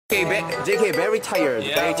JK very tired.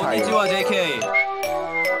 Yeah, very tired. こんにちは JK.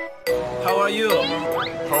 How are you?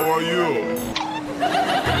 How are you?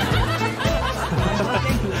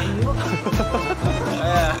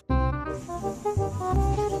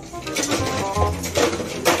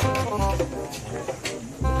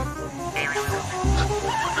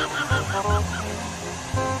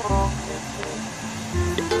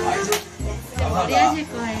 머리 하실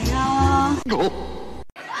거예요.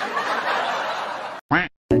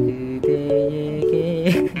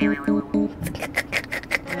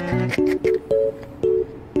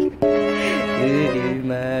 그를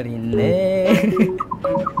말이네.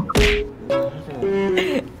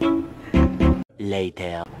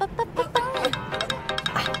 Later.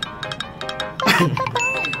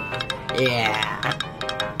 Yeah.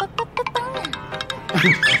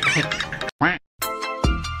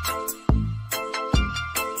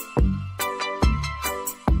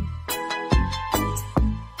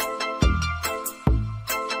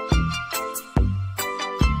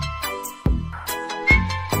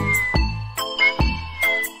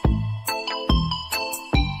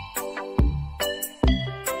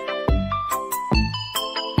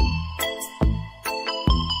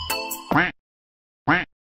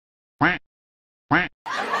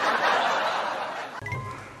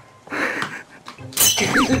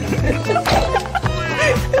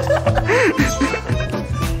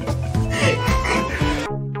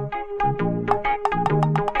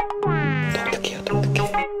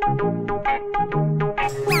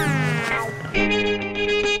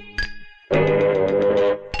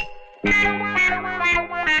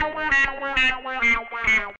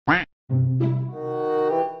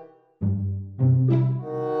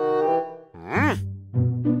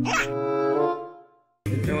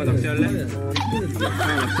 영화 낚시할래?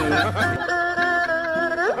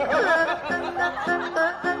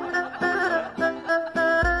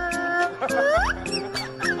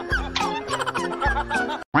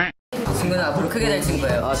 친구는 앞으로 크게 될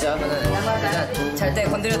친구예요. 아, 진짜? 그러면은 잘 때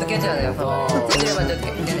건드려도 깨지 않아요. 찌질을 만져도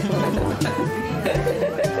깨는데요?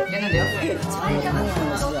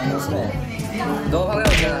 너 방금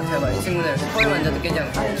없잖아. 잘 봐. 이 친구는 턱을 만져도 깨지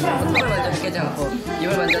않고, 턱을 만져도 깨지 않고,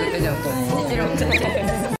 입을 만져도 깨지 않고, 찌질을 만져도 깨지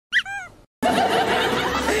않고.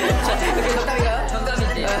 그게 정답인가요?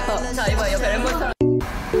 정답이지. 자, 이봐. 옆에 랩몬스터.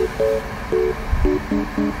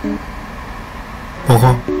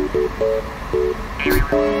 먹어.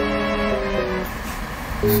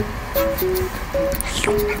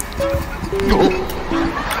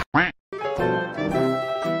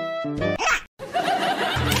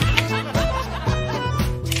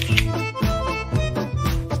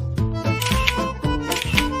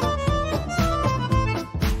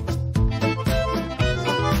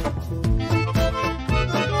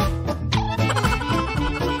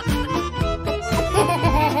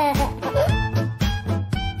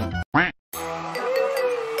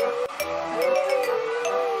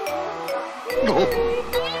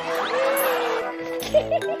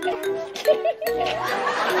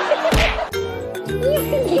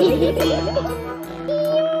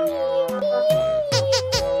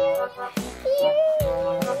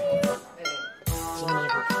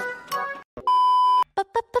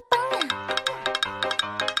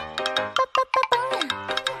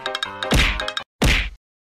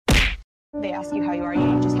 They ask you how you are,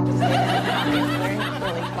 you just have to say that. It's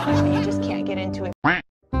really fun. You just can't get into it.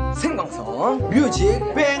 생방송 뮤직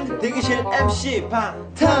밴드 대기실 MC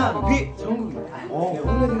방탄비 정국입니다.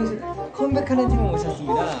 오늘 대기실 컴백하는 팀을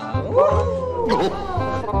모셨습니다. 와,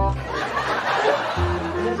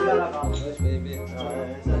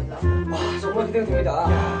 정말 기대가 됩니다.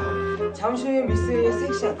 잠시 후에 미스의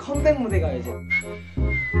섹시한 컴백 무대가 이제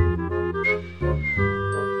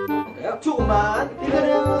조금만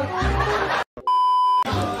기다려.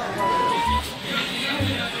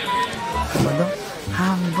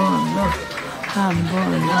 한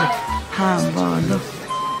번 더.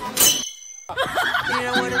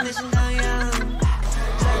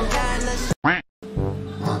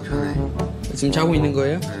 지금 자고 있는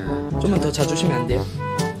거예요? 좀만 더 자주시면 안 돼요?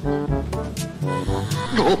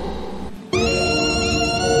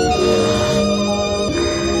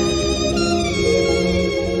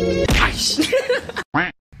 아이씨.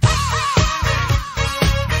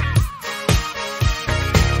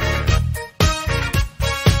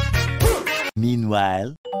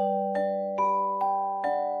 Meanwhile.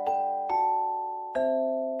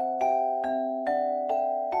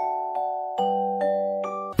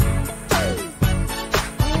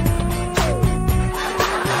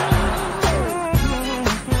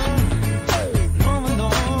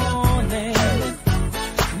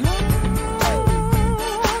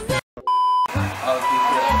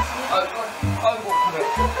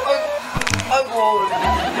 아이고,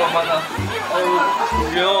 이거 맞아. 아이고,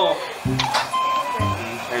 졸려.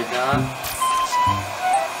 잘 자.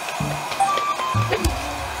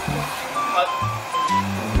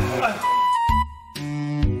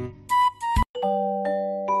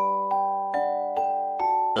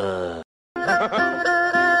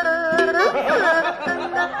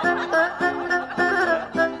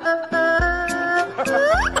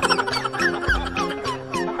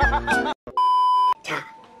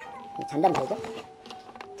 잔다면 되죠?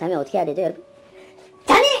 자면 어떻게 해야 되죠, 여러분?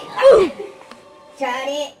 자니!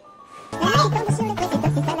 자니!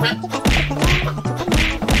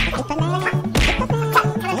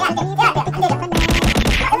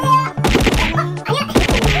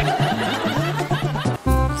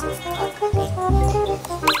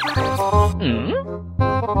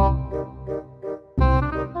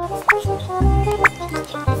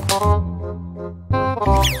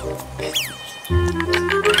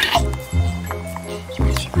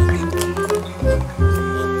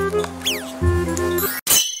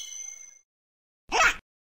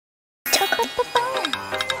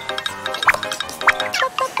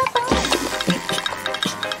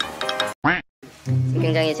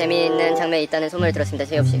 굉장히 재미있는 장면이 있다는 소문을 들었습니다.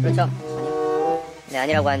 제이 없이. 그렇죠? 아니요. 네,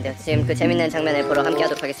 아니라고 하는데요. 지금 그 재미있는 장면을 보러 함께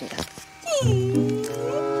하도록 하겠습니다.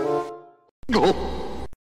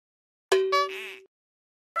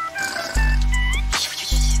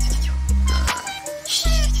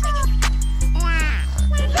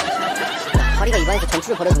 파리가 입안에서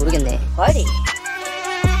전출을 벌여서 모르겠네. 파리.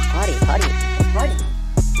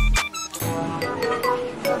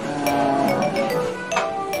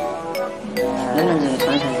 눈은 좀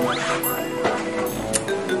전화사는데.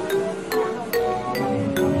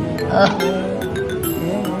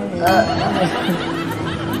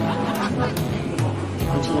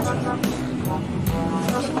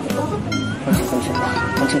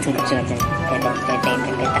 엄청 걱정했잖아.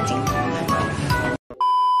 뱅뱅 딱지.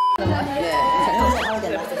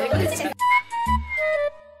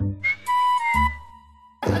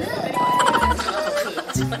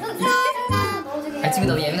 친구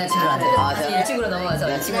너무 예민한 친구한테. 이 친구로 넘어가서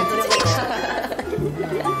이 친구는 또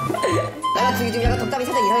내가 지금 약간 덕담이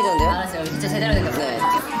살짝 이상해졌는데요? 알았어요. 진짜 제대로 된 것 같아요. 네.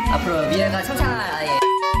 앞으로 미래가 청창할 아이.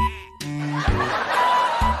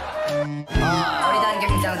 어리단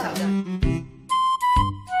경장 참자.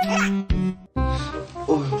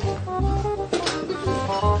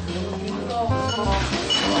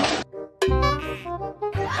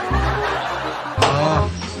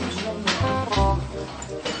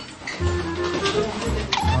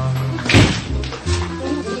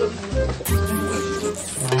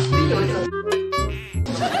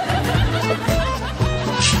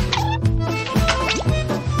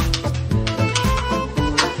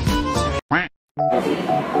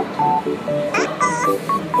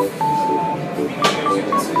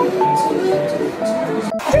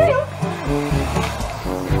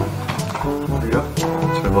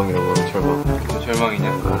 절망이라고.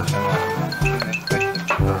 절망이냐?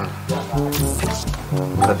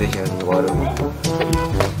 가드시안이 와르.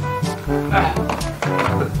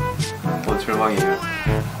 뭐 절망이냐?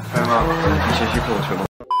 설마 미션 실패고 절망.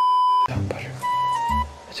 발을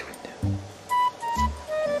가지고 있네요.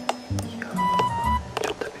 이야,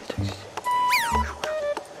 좋다 매장시지.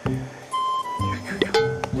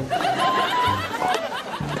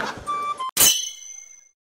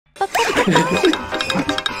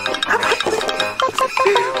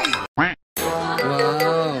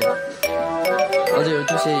 와우. 어제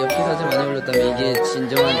 12시에 엽기 사진 많이 올렸다면 이게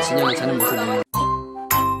진정한 진영이 자는 모습입니다.